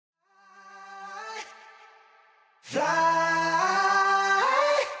I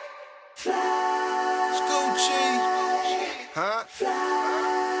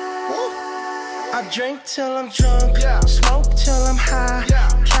drink till I'm drunk, smoke till I'm high,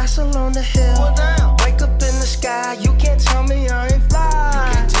 castle on the hill, wake up in the sky. You can't tell me I ain't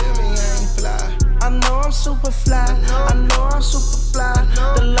fly. I know I'm super fly, I know I'm super fly.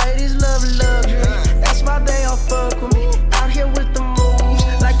 The ladies love luxury, that's why they all fuck with me. Out here with the moves,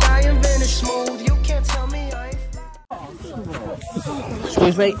 like I invented smooth. You can't tell me I ain't fly.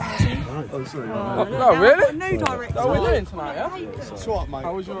 Excuse me. No, really? No director. Oh, we're doing tonight, yeah? That's right, mate.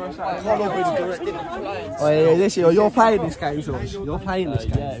 How was your Saturday? Oh, yeah, this year, you're playing this game, George. You're playing this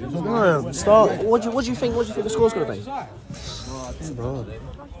game. Start. What do you think? What do you think the score's going to be?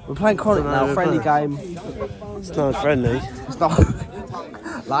 We're playing Chronic now, friendly game. It's not friendly. It's not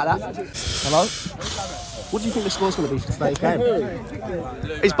like that. Hello. What do you think the score's going to be for today's game?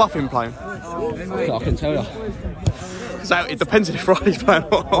 Is Buffin playing? I can tell you. So it depends if Friday's playing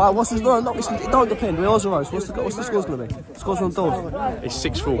or not. Right, what's the no? It don't depend. We're Ozarows. What's the score's going to be? Score's on the door. It's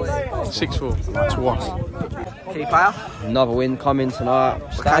 6-4. 6-4 to us. Key player. Another win coming tonight.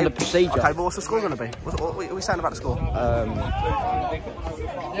 Standard procedure. Okay, but what's the score going to be? What are we saying about the score?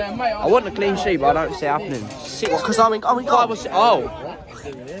 I want a clean sheet, but I don't see it happening. Because I'm in goal. Oh,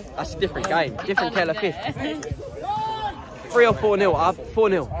 that's a different game. Different kettle of fish. 3 or 4-0.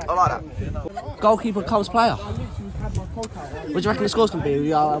 4-0. I like that. Goalkeeper comes player. What do you reckon the score's going to be?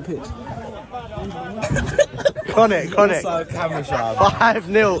 We are on pitch. Chronic. So camera sharp.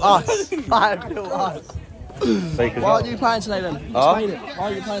 5-0 us. 5-0 us. Why are you playing today then? Explain it. Why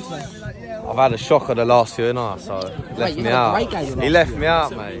are you playing today? I've had a shock of the last 2 nights, so left me out. He left me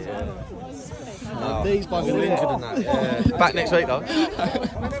out, mate. No, These buggers all injured and that. Yeah. Back next week though.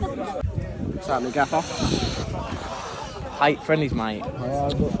 What's happening, Gaffer? Hate friendlies, mate.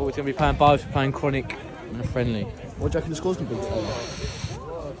 Thought we were going to be playing both. We're playing Chronic and a friendly. What do you reckon the score's going to be today?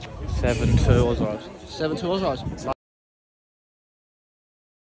 7-2 Ozarows. 7-2 Ozarows. Like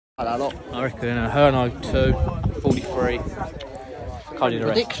that a lot. I reckon Herno 2, 43. Can't do the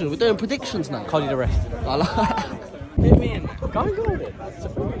rest. Prediction. We're doing predictions now. Can't do the rest. I like that. Hit me in. Go and go with it.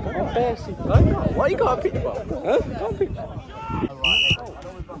 Go and go. Why you got a pick the ball? Huh? Go and pick the ball.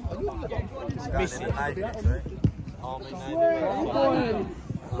 Missing.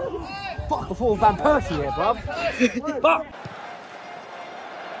 Fuck before Van Persie here, bruv. Fuck.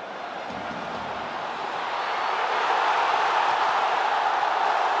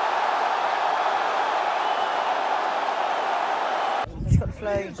 He's got the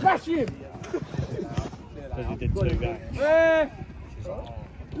flu. Smash him! Because he did 2 games.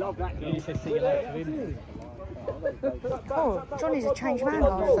 Love that guy. He said see you later to him. Oh, Johnny's a changed man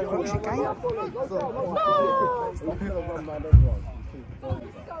after the Rockshire game.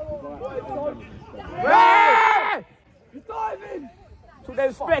 He's diving! Took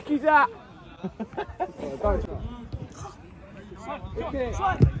them speckies out!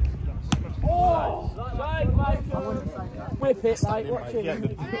 Whip it, mate, watch it.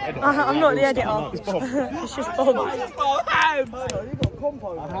 I'm not the editor. It's just Bob. I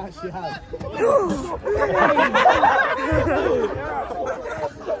actually have.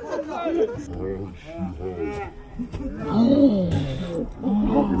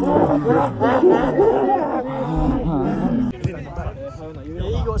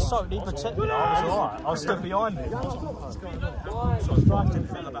 He got soaked, he protected me, I was alright. I was still behind him. So I was driving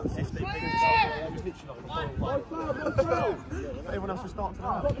him about 15 minutes. Everyone else was starting to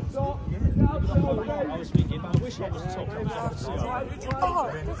run. I was thinking, I wish I was top.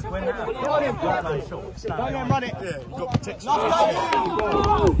 When don't go run it. Yeah, you've got protection.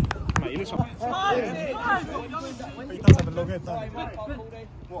 Mate, he looks like... He does have a long head, doesn't he?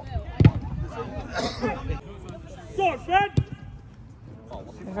 What? Go on, Fred!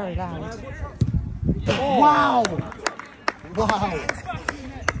 They're very loud. Wow! Wow!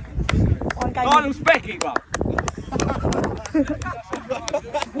 One game. Arnold Specky, bro!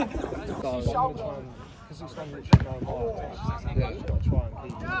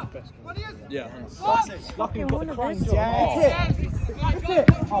 Yeah. Fucking one of them.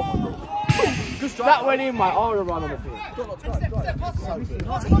 That went in, mate. I would have run on the field.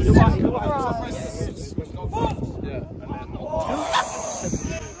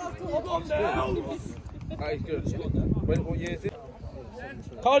 That is good. What year is it?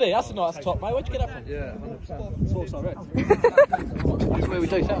 Cody, that's a nice top, mate. Where'd you get that from? Yeah, 100%. Source direct. That's where we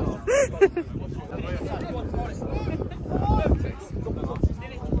do that.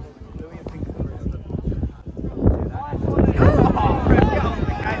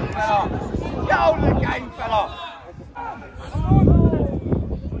 Get on the game, fella!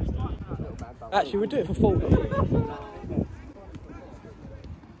 Actually, we'll do it for 40.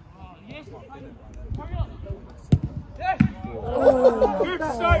 Good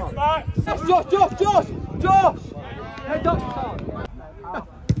save, mate. Josh! Hey, Doctor!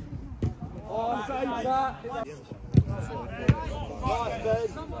 Oh, save that!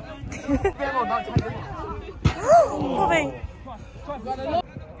 Bobby!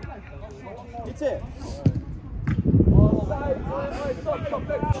 It's it.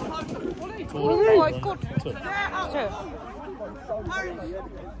 Oh my god!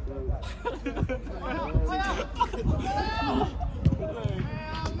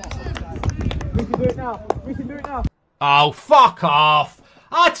 We can do it now. We can do it now. Oh, fuck off!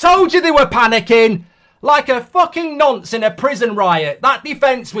 I told you they were panicking! Like a fucking nonce in a prison riot. That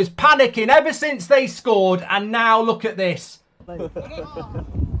defence was panicking ever since they scored, and now look at this. We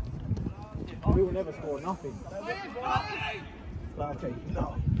will never score nothing. Okay,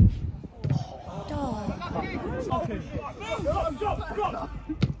 no.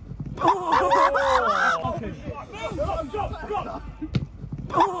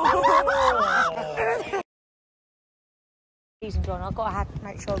 Season John, I've got to have to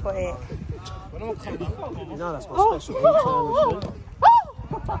make sure I got it. You know that's my special intern.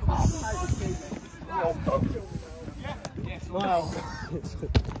 Wow.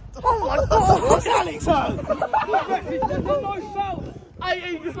 Oh my god! What's Alex on? There's no foul.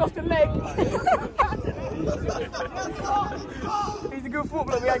 He just lost a leg. He's a good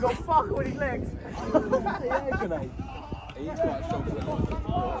footballer, we ain't got fuck on his legs. He's quite strong.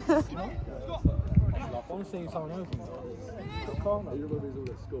 I'm seeing someone open.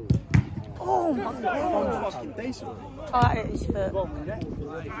 Oh my god! Fucking decent. Oh, it is foot.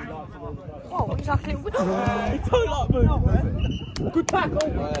 Oh, exactly. Good tackle.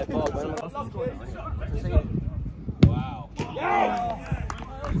 Wow.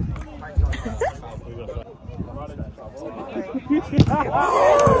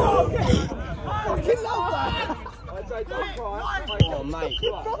 Oh, mate.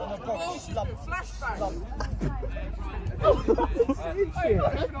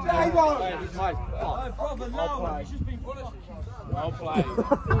 I'll play.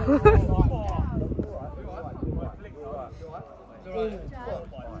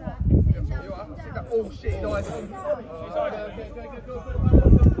 Oh, shit, nice.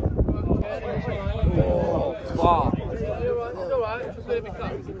 Wow.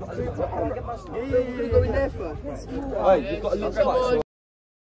 Go in there first. Hey, you've got a little spot.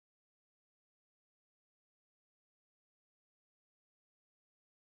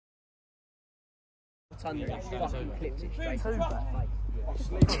 Clipped it straight to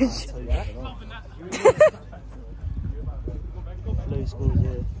Blue schools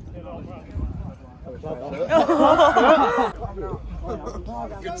here.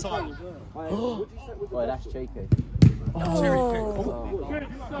 Good time. Boy, that's cheeky. Oh.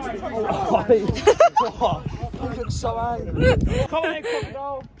 He looks so angry. Come on,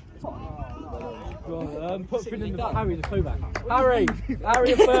 crocodile. Put Finn in the Harry, the two back. Harry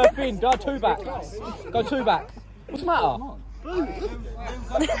and Finn, go two back. Go two back. What's the matter?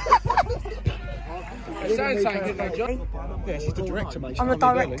 Yeah, she's the director, mate. I'm a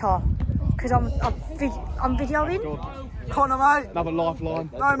director because I'm videoing. Connor, mate. Another lifeline.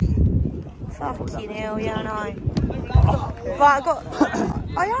 Fucking hell, yeah, I know. But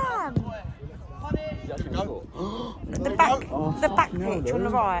I am. The back pitch on the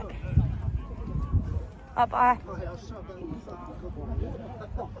right. Up,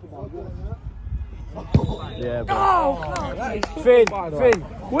 Yeah, bro. Oh, Finn,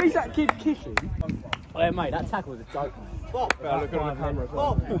 what is that kid kissing? Oh, yeah, mate, that tackle was a joke, mate. Look at the camera as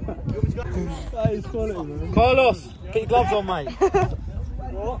well. That is quality, man. Carlos, get your gloves on, mate.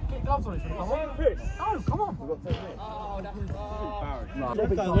 What? Get gloves on, come on. No, come on.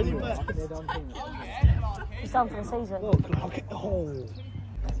 He's done for the season.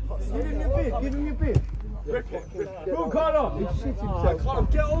 Give him your bib, give him your bib. Go, Carlos. He's shitting himself. Carlos,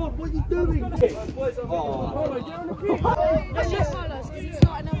 get on, what are you doing? Carlos, get on the pitch. That's just Carlos, because it's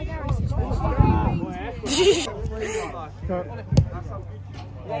not another Gary situation.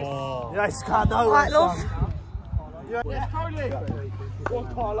 Yes, can't know. Right, love.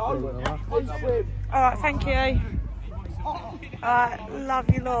 Alright, thank you. Alright, love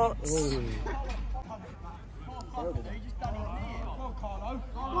you lots.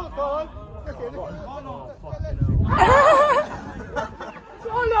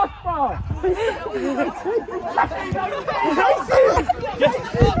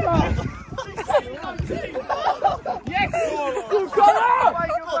 Yes!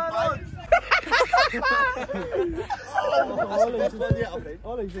 That's the best one yet, I think.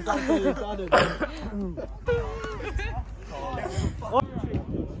 Ollie's just absolutely done it.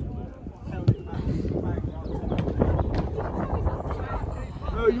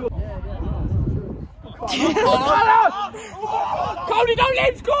 Cody, don't let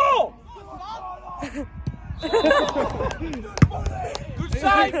him score! Good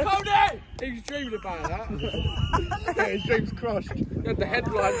save, Cody! He was dreaming about that. Yeah, his dream's crushed. He had the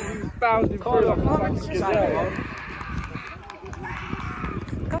headlines and he was bounding through like a fucking gazelle.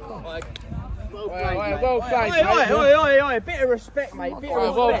 Well played, mate. Oi, bit of respect, mate. Bit of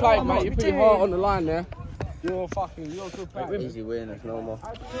respect. Well played, mate. You put your heart on the line there. You're a good back. Easy win, that's normal.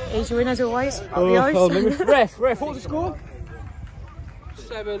 Easy win as always. Ref, what was the score?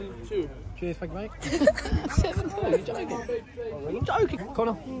 7-2. Cheers, thank you, mate. 7-2, you're joking.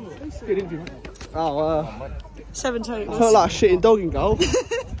 Connor. Good interview. Oh, 7-2. I felt like a shitting dog in goal.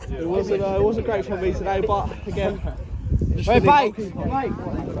 It wasn't great for me today, but again. Wait, mate.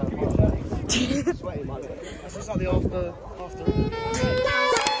 Sweaty, mate. That's just like the after.